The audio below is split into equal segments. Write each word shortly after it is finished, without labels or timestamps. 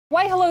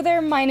Why hello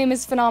there, my name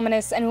is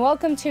Phenominis and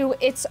welcome to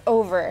It's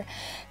Over.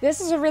 This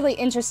is a really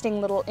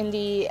interesting little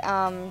indie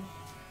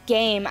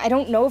game. I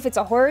don't know if it's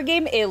a horror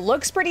game. It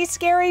looks pretty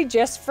scary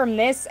just from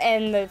this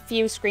and the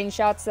few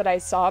screenshots that I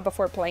saw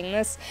before playing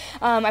this.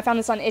 I found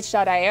this on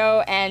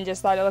itch.io and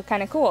just thought it looked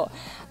kind of cool.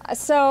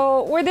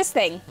 So we're this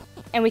thing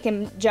and we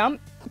can jump.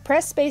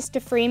 Press space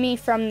to free me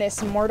from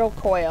this mortal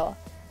coil.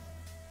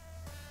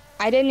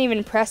 I didn't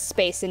even press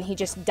space and he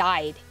just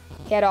died.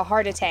 He had a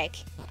heart attack.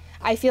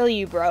 I feel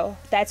you, bro.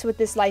 That's what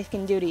this life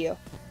can do to you.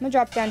 I'm gonna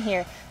drop down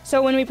here.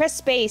 So when we press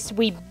space,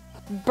 we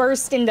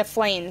burst into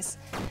flames.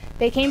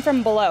 They came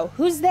from below.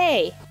 Who's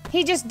they?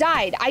 He just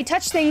died. I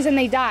touch things and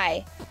they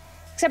die.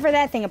 Except for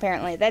that thing,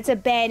 apparently. That's a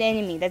bad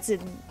enemy. That's a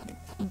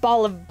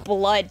ball of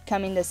blood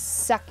coming to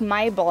suck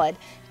my blood.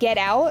 Get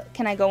out?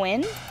 Can I go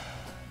in?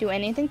 Do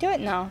anything to it?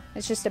 No.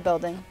 It's just a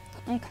building.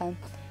 Okay.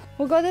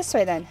 We'll go this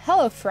way then.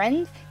 Hello,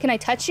 friend. Can I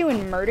touch you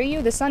and murder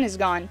you? The sun is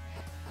gone.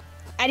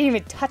 I didn't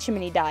even touch him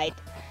and he died.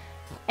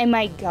 Am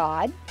I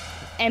God?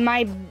 Am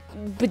I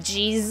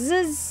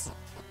bejesus?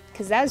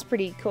 Because that was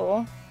pretty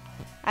cool.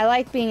 I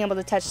like being able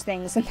to touch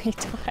things and they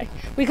die.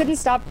 We couldn't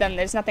stop them.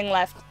 There's nothing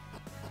left.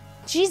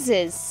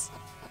 Jesus.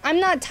 I'm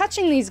not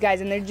touching these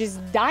guys and they're just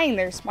dying.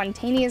 They're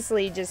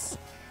spontaneously just...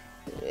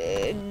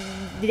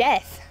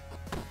 death.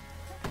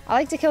 I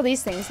like to kill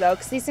these things though,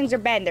 because these things are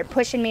bad. They're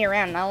pushing me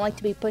around and I don't like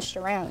to be pushed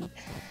around.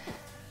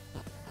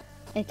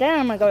 And then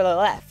I'm going to go to the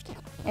left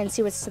and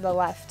see what's to the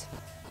left.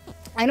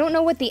 I don't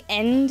know what the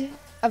end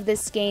of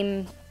this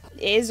game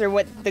is or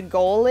what the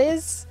goal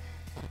is.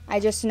 I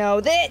just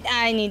know that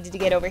I needed to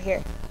get over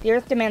here. The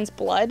earth demands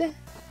blood.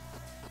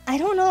 I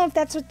don't know if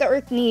that's what the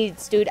earth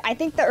needs, dude. I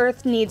think the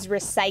earth needs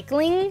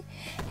recycling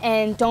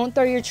and don't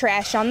throw your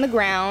trash on the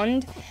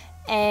ground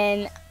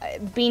and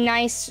be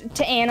nice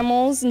to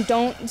animals and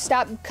don't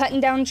stop cutting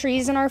down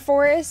trees in our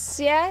forests.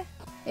 Yeah?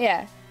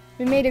 Yeah.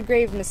 We made a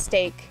grave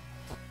mistake.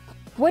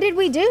 What did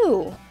we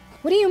do?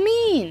 What do you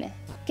mean?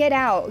 Get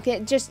out.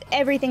 Just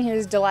everything here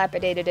is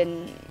dilapidated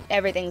and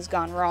everything's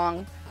gone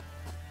wrong.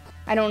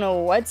 I don't know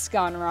what's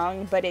gone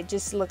wrong, but it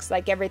just looks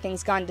like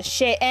everything's gone to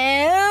shit.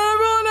 And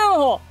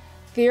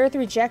the earth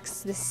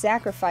rejects this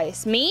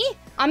sacrifice. Me?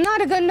 I'm not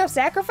a good enough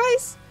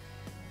sacrifice?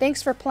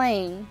 Thanks for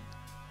playing.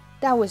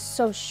 That was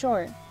so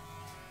short.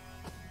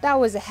 That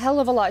was a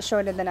hell of a lot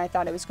shorter than I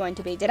thought it was going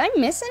to be. Did I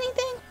miss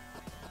anything?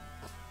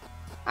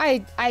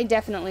 I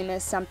definitely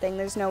missed something.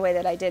 There's no way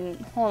that I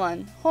didn't. Hold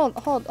on.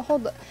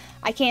 Hold.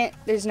 I can't.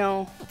 There's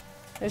no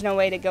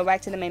way to go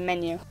back to the main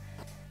menu.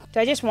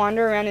 Do I just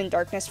wander around in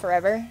darkness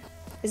forever?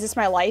 Is this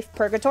my life?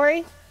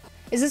 Purgatory?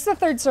 Is this the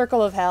third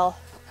circle of hell?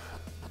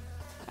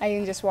 I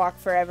can just walk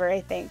forever,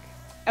 I think.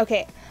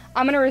 Okay.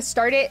 I'm gonna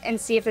restart it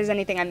and see if there's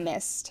anything I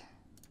missed.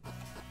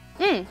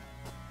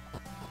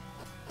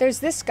 There's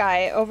this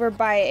guy over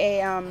by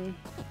a,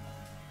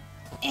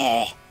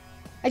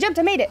 I jumped,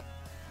 I made it.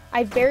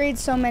 I've buried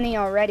so many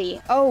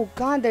already. Oh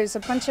god, there's a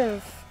bunch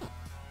of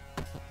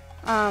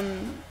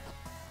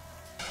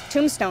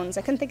tombstones.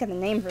 I couldn't think of the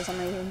name for some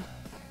reason.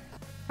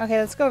 Okay,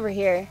 let's go over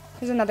here.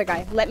 Here's another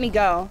guy. Let me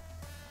go.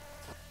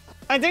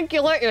 I think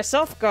you let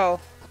yourself go.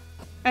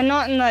 And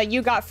not in the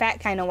you got fat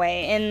kind of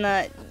way. In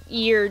the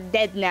you're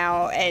dead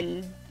now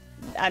and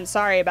I'm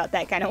sorry about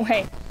that kind of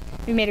way.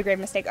 We made a grave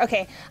mistake.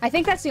 Okay, I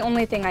think that's the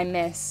only thing I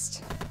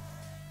missed.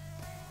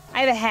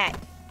 I have a hat.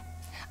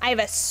 I have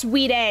a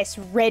sweet-ass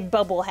red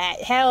bubble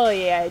hat. Hell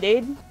yeah,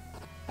 dude.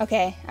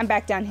 Okay, I'm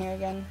back down here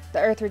again. The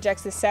earth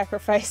rejects this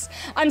sacrifice.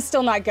 I'm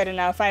still not good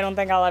enough. I don't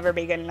think I'll ever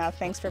be good enough.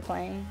 Thanks for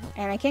playing.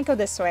 And I can't go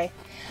this way.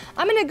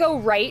 I'm gonna go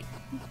right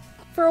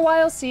for a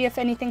while, see if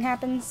anything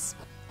happens.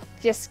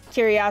 Just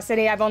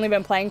curiosity. I've only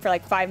been playing for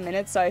like 5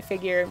 minutes, so I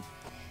figure,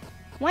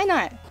 why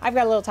not? I've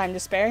got a little time to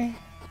spare.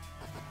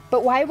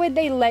 But why would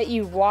they let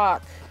you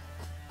walk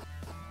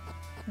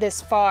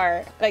this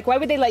far? Like, why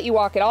would they let you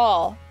walk at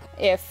all?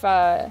 If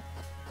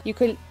you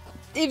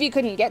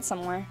couldn't get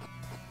somewhere.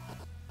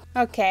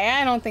 Okay,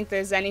 I don't think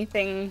there's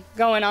anything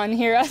going on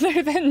here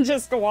other than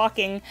just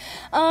walking.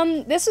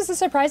 This was a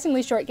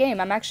surprisingly short game.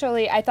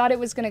 I thought it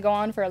was gonna go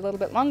on for a little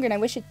bit longer and I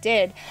wish it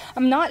did.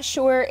 I'm not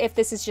sure if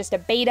this is just a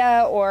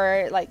beta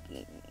or like,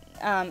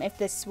 if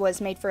this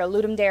was made for a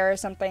Ludum Dare or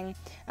something,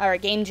 or a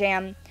game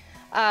jam.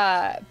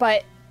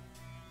 But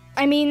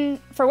I mean,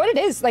 for what it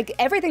is, like,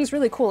 everything's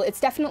really cool. It's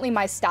definitely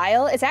my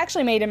style. It's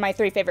actually made in my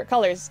 3 favorite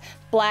colors,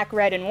 black,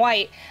 red, and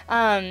white.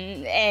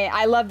 And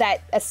I love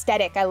that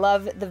aesthetic. I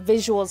love the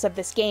visuals of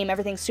this game.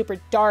 Everything's super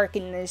dark,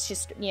 and there's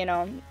just, you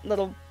know,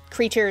 little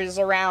creatures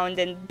around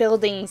and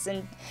buildings,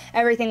 and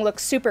everything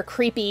looks super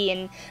creepy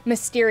and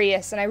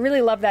mysterious, and I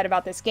really love that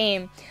about this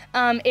game.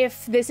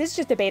 If this is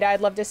just a beta,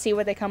 I'd love to see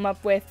what they come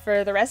up with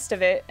for the rest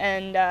of it,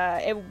 and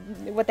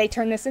what they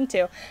turn this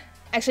into.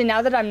 Actually,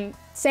 now that I'm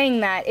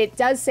saying that, it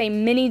does say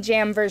Mini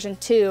Jam version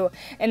 2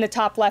 in the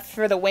top left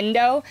for the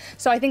window.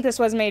 So I think this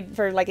was made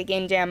for like a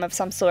game jam of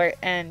some sort.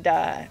 And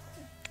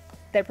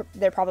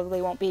there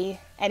probably won't be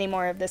any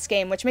more of this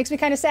game, which makes me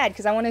kind of sad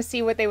because I want to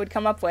see what they would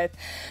come up with.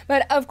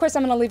 But of course,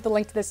 I'm going to leave the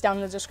link to this down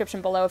in the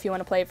description below if you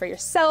want to play it for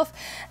yourself.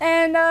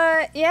 And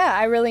yeah,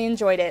 I really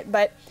enjoyed it.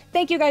 But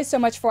thank you guys so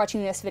much for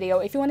watching this video.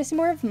 If you want to see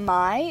more of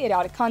my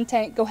idiotic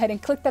content, go ahead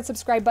and click that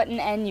subscribe button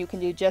and you can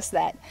do just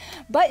that.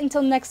 But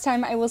until next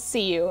time, I will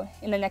see you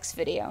in the next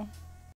video.